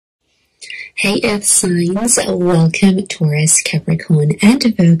Hey Earth signs, welcome Taurus, Capricorn and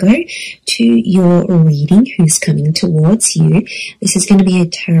Virgo to your reading, who's coming towards you. This is going to be a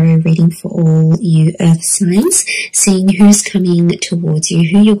tarot reading for all you Earth signs, seeing who's coming towards you,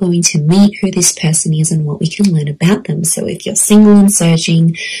 who you're going to meet, who this person is and what we can learn about them. So if you're single and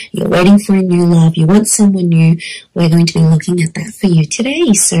searching, you're waiting for a new love, you want someone new, we're going to be looking at that for you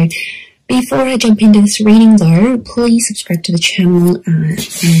today. So before I jump into this reading though, please subscribe to the channel and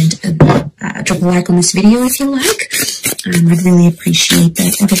drop a like on this video if you like. I'd really appreciate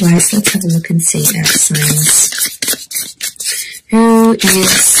that. Otherwise, let's have a look and see Earth signs. Who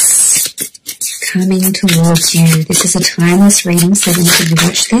is coming towards you? This is a timeless reading, so whenever you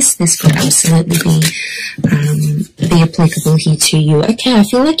watch this could absolutely be applicable here to you. Okay, I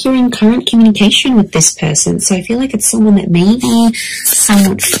feel like you're in current communication with this person, so I feel like it's someone that may be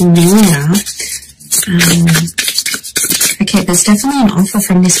somewhat familiar. Okay, there's definitely an offer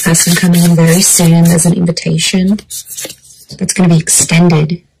from this person coming in very soon. There's an invitation that's going to be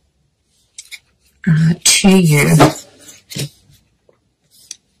extended to you.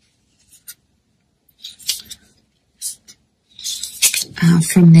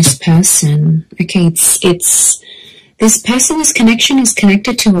 From this person. Okay, it's this person's connection is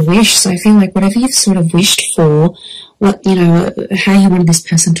connected to a wish. So I feel like whatever you've sort of wished for, what, you know, how you wanted this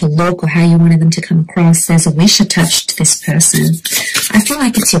person to look or how you wanted them to come across, there's a wish attached to this person. I feel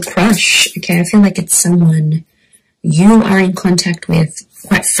like it's your crush. Okay, I feel like it's someone you are in contact with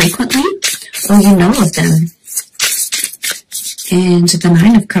quite frequently, or you know of them. And the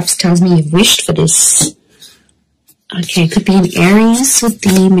Nine of Cups tells me you've wished for this. Okay, it could be an Aries with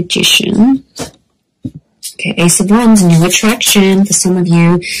the Magician. Okay, Ace of Wands, new attraction for some of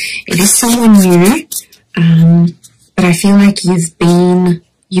you. It is someone new, but I feel like you've been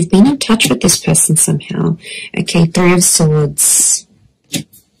in touch with this person somehow. Okay, Three of Swords.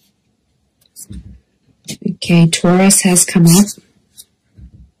 Okay, Taurus has come up.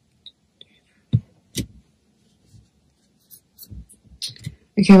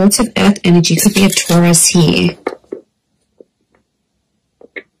 Okay, lots of Earth energy. Could be a Taurus here.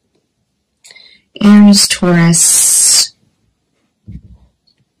 Aries, Taurus.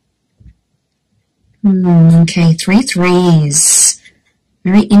 Okay, 3 threes.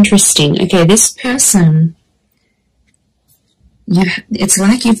 Very interesting. Okay, this person, it's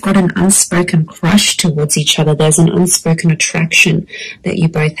like you've got an unspoken crush towards each other. There's an unspoken attraction that you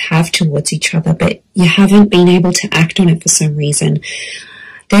both have towards each other, but you haven't been able to act on it for some reason.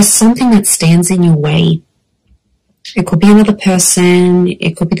 There's something that stands in your way. It could be another person.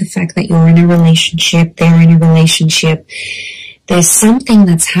 It could be the fact that you're in a relationship, they're in a relationship. There's something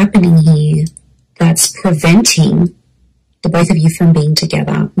that's happening here that's preventing the both of you from being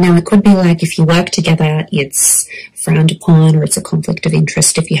together. Now, it could be like if you work together, it's frowned upon, or it's a conflict of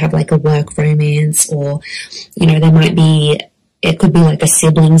interest if you have like a work romance, or, you know, there might be, it could be like a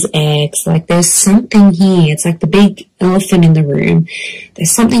sibling's ex. Like there's something here. It's like the big elephant in the room.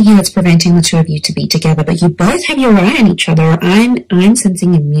 There's something here that's preventing the two of you to be together, but you both have your eye on each other. I'm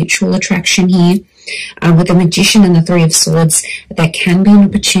sensing a mutual attraction here. With the Magician and the Three of Swords, there can be an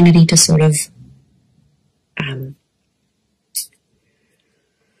opportunity to sort of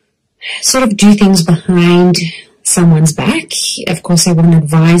do things behind someone's back. Of course, I wouldn't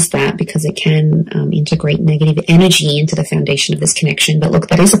advise that because it can integrate negative energy into the foundation of this connection. But look,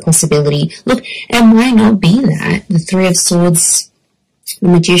 that is a possibility. Look, it might not be that. The Three of Swords, the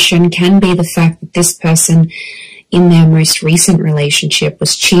Magician, can be the fact that this person in their most recent relationship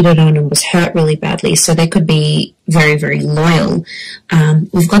was cheated on and was hurt really badly. So they could be very, very loyal.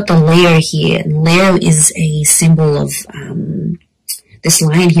 We've got the Leo here, and Leo is a symbol of this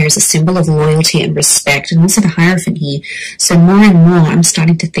lion here is a symbol of loyalty and respect, and also the Hierophant here. So more and more, I'm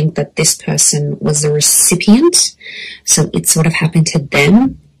starting to think that this person was the recipient. So it sort of happened to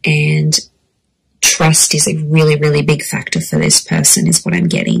them, and trust is a really, really big factor for this person is what I'm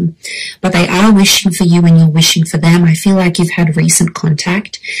getting. But they are wishing for you and you're wishing for them. I feel like you've had recent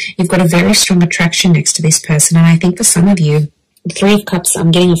contact. You've got a very strong attraction next to this person. And I think for some of you, the Three of Cups, I'm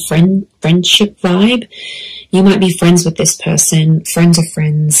getting a friendship vibe. You might be friends with this person, friends of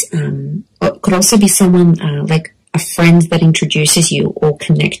friends. It could also be someone like a friend that introduces you or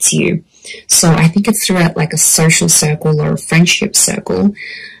connects you. So I think it's throughout like a social circle or a friendship circle.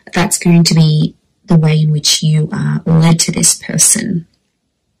 That's going to be the way in which you are led to this person.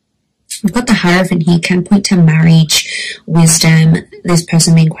 We've got the Hierophant here, can point to marriage, wisdom, this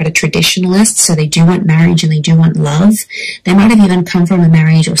person being quite a traditionalist, so they do want marriage and they do want love. They might have even come from a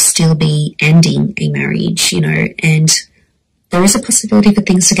marriage or still be ending a marriage, you know, and there is a possibility for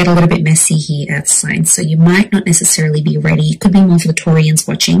things to get a little bit messy here, Earth signs. So you might not necessarily be ready. It could be more for the Taurians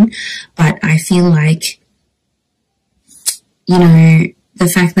watching, but I feel like, you know, the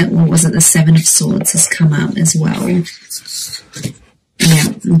fact that, what was it, the Seven of Swords has come up as well. Yeah,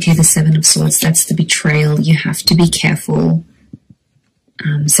 okay, the Seven of Swords, that's the betrayal. You have to be careful.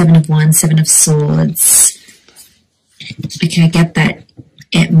 Seven of Wands, Seven of Swords. Okay, I get that.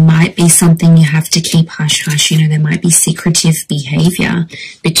 It might be something you have to keep hush-hush. You know, there might be secretive behavior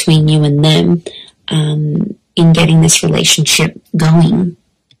between you and them in getting this relationship going.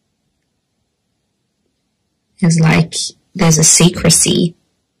 It's like there's a secrecy.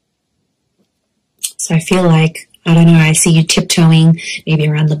 So I feel like, I don't know, I see you tiptoeing, maybe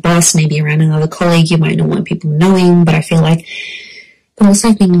around the boss, maybe around another colleague. You might not want people knowing, but I feel like it also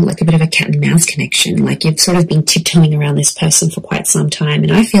have been like a bit of a cat and mouse connection. Like you've sort of been tiptoeing around this person for quite some time,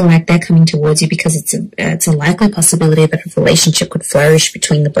 and I feel like they're coming towards you because it's a likely possibility that a relationship could flourish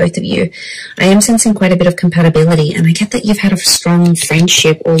between the both of you. I am sensing quite a bit of compatibility, and I get that you've had a strong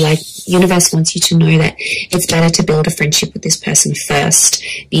friendship, or like universe wants you to know that it's better to build a friendship with this person first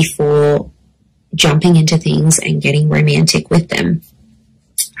before jumping into things and getting romantic with them,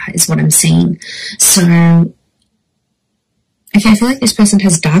 is what I'm seeing. So okay, I feel like this person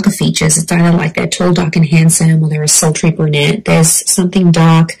has darker features. It's either like they're tall, dark, and handsome, or they're a sultry brunette. There's something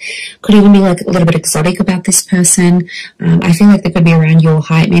dark. Could even be like a little bit exotic about this person. I feel like they could be around your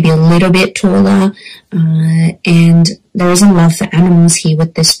height, maybe a little bit taller. And there is a love for animals here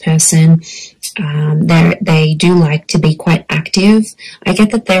with this person. They do like to be quite active. I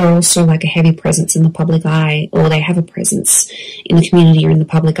get that they're also like a heavy presence in the public eye, or they have a presence in the community or in the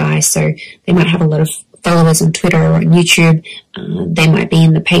public eye. So they might have a lot of followers on Twitter or on YouTube. They might be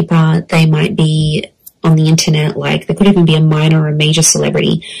in the paper. They might be on the internet. Like they could even be a minor or a major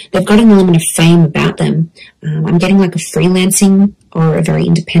celebrity. They've got an element of fame about them. I'm getting like a freelancing or a very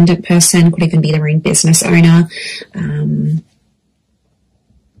independent person. Could even be their own business owner.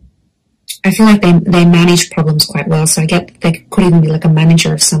 I feel like they manage problems quite well. So I get they could even be like a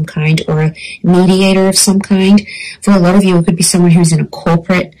manager of some kind or a mediator of some kind. For a lot of you, it could be someone who's in a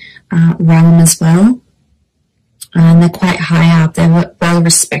corporate realm as well. They're quite high up. They're well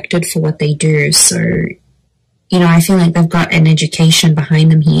respected for what they do. So, you know, I feel like they've got an education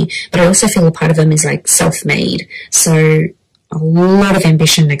behind them here. But I also feel a part of them is like self-made. So a lot of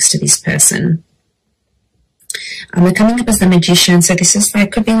ambition next to this person. They're coming up as the Magician. So this is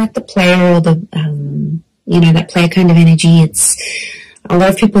like, could be like the player or the, you know, that player kind of energy. It's a lot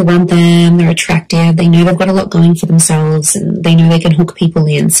of people want them. They're attractive. They know they've got a lot going for themselves, and they know they can hook people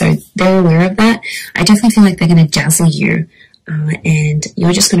in. So they're aware of that. I definitely feel like they're going to dazzle you, and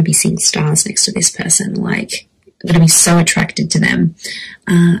you're just going to be seeing stars next to this person. Like, you're going to be so attracted to them.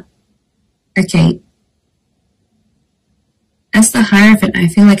 Okay. As the Hierophant, I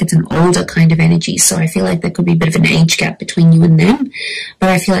feel like it's an older kind of energy. So I feel like there could be a bit of an age gap between you and them. But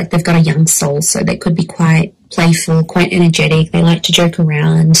I feel like they've got a young soul. So they could be quite playful, quite energetic. They like to joke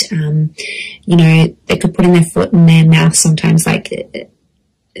around. You know, they could put in their foot in their mouth sometimes. Like,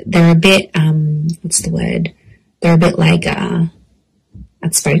 they're a bit, what's the word? They're a bit like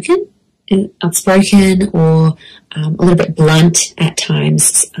outspoken or a little bit blunt at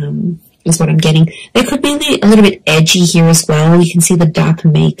times. Is what I'm getting. They could be a little bit edgy here as well. You can see the dark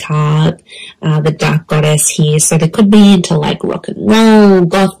makeup, the dark goddess here. So they could be into like rock and roll,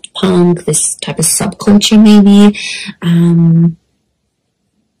 goth punk, this type of subculture maybe. I'm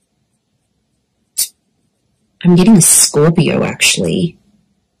getting a Scorpio actually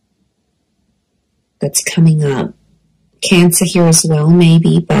that's coming up. Cancer here as well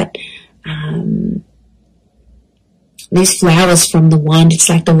maybe, but these flowers from the wand, it's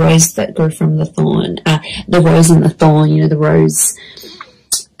like the rose that grew from the thorn, the rose and the thorn, you know, the rose.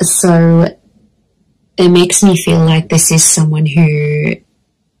 So it makes me feel like this is someone who,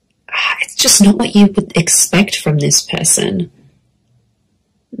 it's just not what you would expect from this person.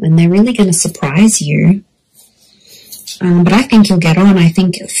 And they're really going to surprise you. But I think you'll get on. I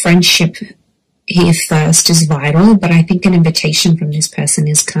think friendship here first is vital, but I think an invitation from this person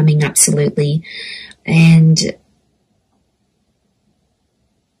is coming, absolutely. And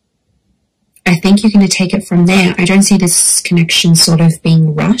I think you're going to take it from there. I don't see this connection sort of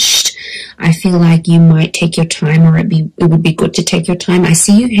being rushed. I feel like you might take your time, or it would be good to take your time. I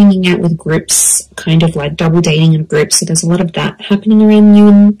see you hanging out with groups, kind of like double dating in groups. So there's a lot of that happening around you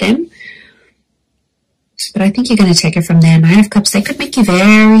and them. But I think you're going to take it from there. Nine of Cups, they could make you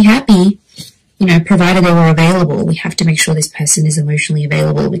very happy, you know, provided they were available. We have to make sure this person is emotionally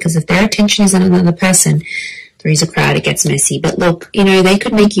available, because if their attention is on another person, Three's a crowd, it gets messy. But look, you know, they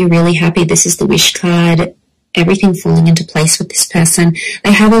could make you really happy. This is the wish card. everything falling into place with this person.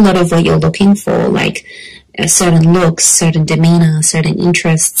 They have a lot of what you're looking for, like certain looks, certain demeanor, certain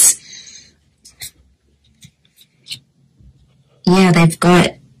interests. Yeah, they've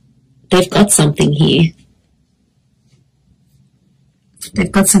got something here.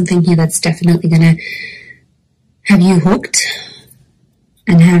 They've got something here that's definitely going to have you hooked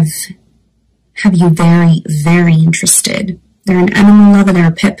and have you very, very interested. They're an animal lover, they're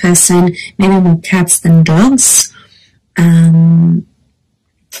a pet person, maybe more cats than dogs.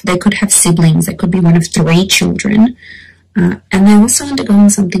 They could have siblings, they could be one of 3 children. And they're also undergoing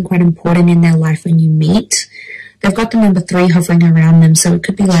something quite important in their life when you meet. They've got the number 3 hovering around them, so it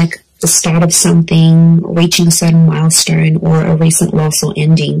could be like the start of something, reaching a certain milestone, or a recent loss or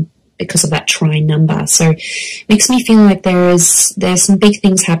ending because of that trine number. So it makes me feel like there's some big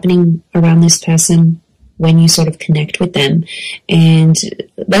things happening around this person when you sort of connect with them, and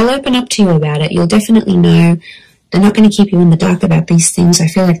they'll open up to you about it. You'll definitely know. They're not going to keep you in the dark about these things. I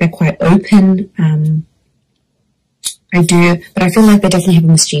feel like they're quite open. I do, but I feel like they definitely have a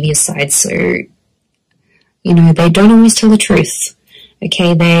mischievous side. So, you know, they don't always tell the truth.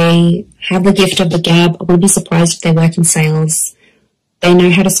 Okay, they have the gift of the gab. I wouldn't be surprised if they work in sales. They know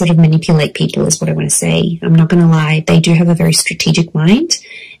how to sort of manipulate people is what I want to say. I'm not going to lie. They do have a very strategic mind,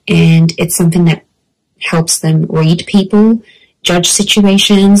 and it's something that helps them read people, judge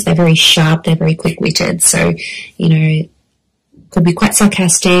situations. They're very sharp. They're very quick-witted. So, you know, could be quite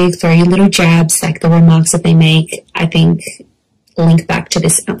sarcastic, throw you little jabs, like the remarks that they make, I think, link back to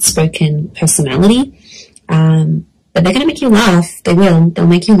this outspoken personality. But they're going to make you laugh. They will. They'll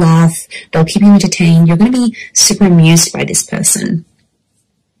make you laugh. They'll keep you entertained. You're going to be super amused by this person.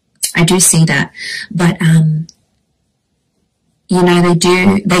 I do see that. But, you know,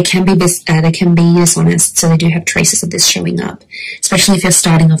 they can be dishonest, so they do have traces of this showing up. Especially if you're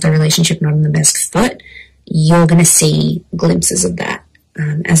starting off the relationship not on the best foot, you're going to see glimpses of that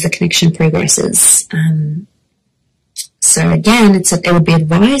as the connection progresses. So again, it would be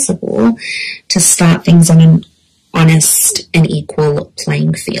advisable to start things on an honest and equal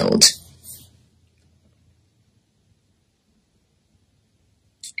playing field.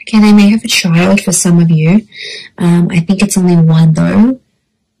 Okay, they may have a child for some of you. I think it's only 1 though.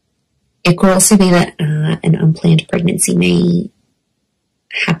 It could also be that an unplanned pregnancy may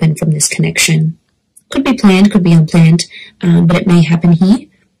happen from this connection. Could be planned, could be unplanned, but it may happen here.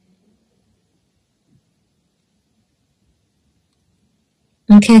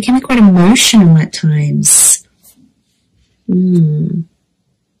 Okay, they can be quite emotional at times.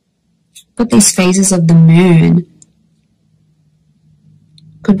 Got these phases of the moon.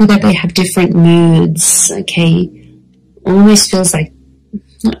 Could be that they have different moods, okay? Almost feels like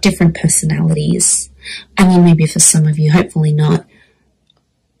not different personalities. I mean, maybe for some of you, hopefully not.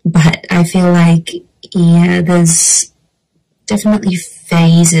 But I feel like, yeah, there's definitely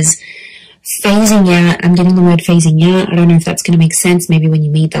phases. Phasing out, I'm getting the word phasing out. I don't know if that's going to make sense. Maybe when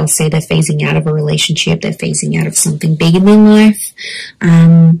you meet, they'll say they're phasing out of a relationship. They're phasing out of something big in their life.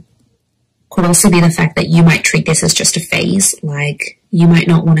 Could also be the fact that you might treat this as just a phase. Like, you might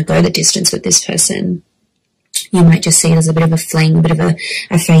not want to go the distance with this person. You might just see it as a bit of a fling, a bit of a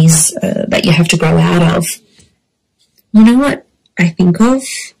phase that you have to grow out of. You know what I think of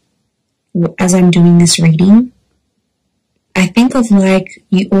as I'm doing this reading? I think of like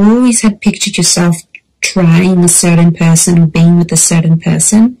you always had pictured yourself trying a certain person or being with a certain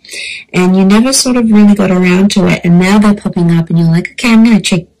person, and you never sort of really got around to it, and now they're popping up and you're like, okay, I'm going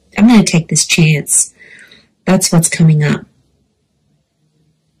to take this chance. That's what's coming up.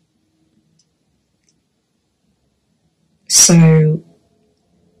 So,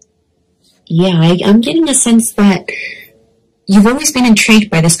 yeah, I'm getting a sense that you've always been intrigued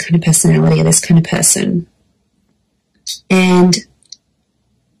by this kind of personality or this kind of person. And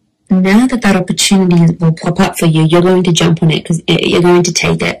now that opportunity will pop up for you, you're going to jump on it because you're going to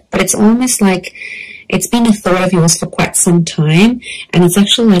take it. But it's almost like it's been a thought of yours for quite some time, and it's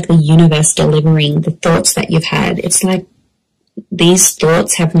actually like the universe delivering the thoughts that you've had. It's like these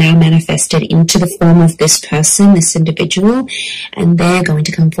thoughts have now manifested into the form of this person, this individual, and they're going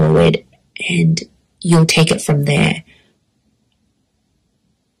to come forward and you'll take it from there.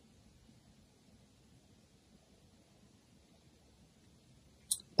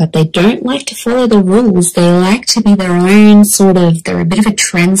 But they don't like to follow the rules. They like to be their own they're a bit of a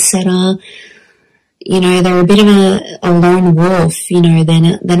trendsetter. You know, they're a bit of a lone wolf. You know, they're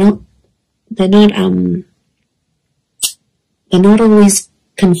not always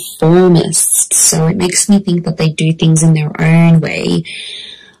conformists. So it makes me think that they do things in their own way.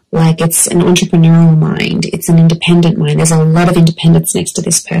 Like it's an entrepreneurial mind. It's an independent mind. There's a lot of independence next to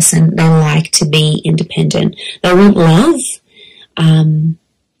this person. They like to be independent. They want love.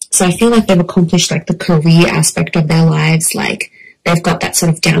 So I feel like they've accomplished like the career aspect of their lives. Like they've got that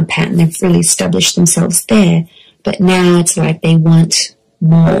sort of down pat and they've really established themselves there. But now it's like they want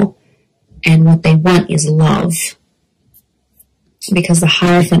more. And what they want is love. Because the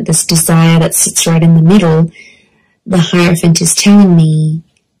Hierophant, this desire that sits right in the middle, the Hierophant is telling me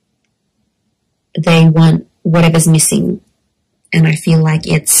they want whatever's missing. And I feel like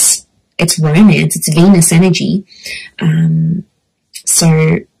it's romance, it's Venus energy.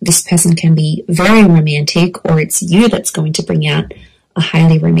 So this person can be very romantic, or it's you that's going to bring out a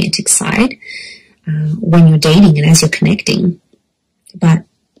highly romantic side when you're dating and as you're connecting. But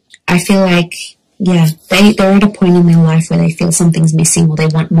I feel like, yeah, they're at a point in their life where they feel something's missing or they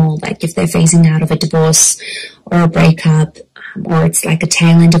want more. Like if they're phasing out of a divorce or a breakup, or it's like a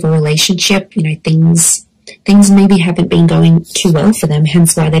tail end of a relationship, you know, things maybe haven't been going too well for them,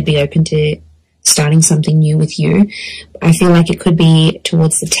 hence why they'd be open to starting something new with you. I feel like it could be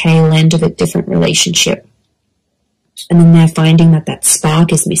towards the tail end of a different relationship. And then they're finding that that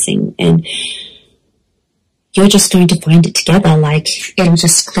spark is missing, and you're just going to find it together. Like it'll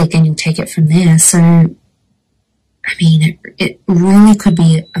just click and you'll take it from there. So, I mean, it really could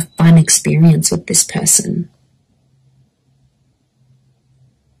be a fun experience with this person.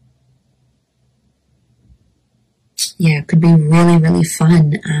 Yeah, it could be really, really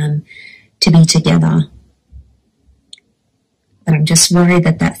fun to be together. But I'm just worried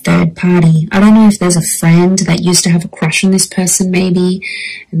that that third party, I don't know if there's a friend that used to have a crush on this person maybe,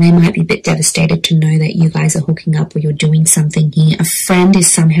 and they might be a bit devastated to know that you guys are hooking up or you're doing something here. A friend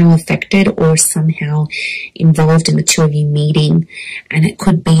is somehow affected or somehow involved in the two of you meeting, and it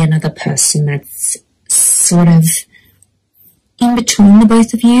could be another person that's sort of in between the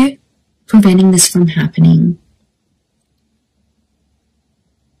both of you, preventing this from happening.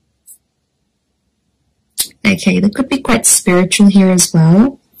 Okay, that could be quite spiritual here as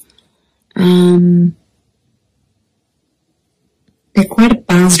well. They're quite a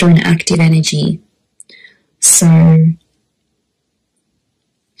buzzed or an active energy. So,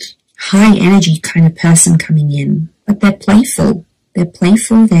 high energy kind of person coming in. But they're playful. They're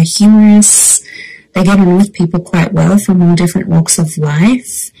playful, they're humorous. They get on with people quite well from all different walks of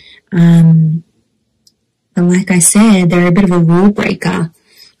life. But like I said, they're a bit of a rule breaker.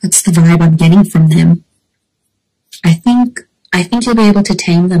 That's the vibe I'm getting from them. I think you'll be able to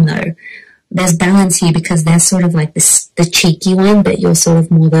tame them though. There's balance here because they're sort of like the cheeky one, but you're sort of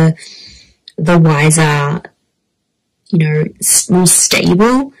more the wiser, you know, more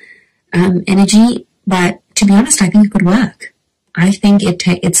stable energy. But to be honest, I think it could work. I think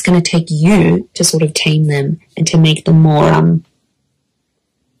it's going to take you to sort of tame them and to make them more,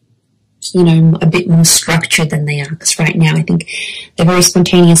 you know, a bit more structured than they are. Because right now I think they're very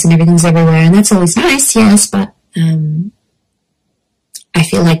spontaneous and everything's everywhere, and that's always nice, yes, but I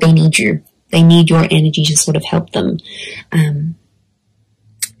feel like they need you. They need your energy to sort of help them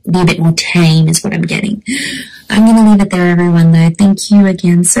be a bit more tame is what I'm getting. I'm going to leave it there, everyone, though. Thank you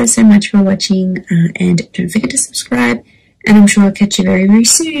again so much for watching, and don't forget to subscribe, and I'm sure I'll catch you very, very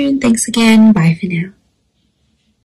soon. Thanks again. Bye for now.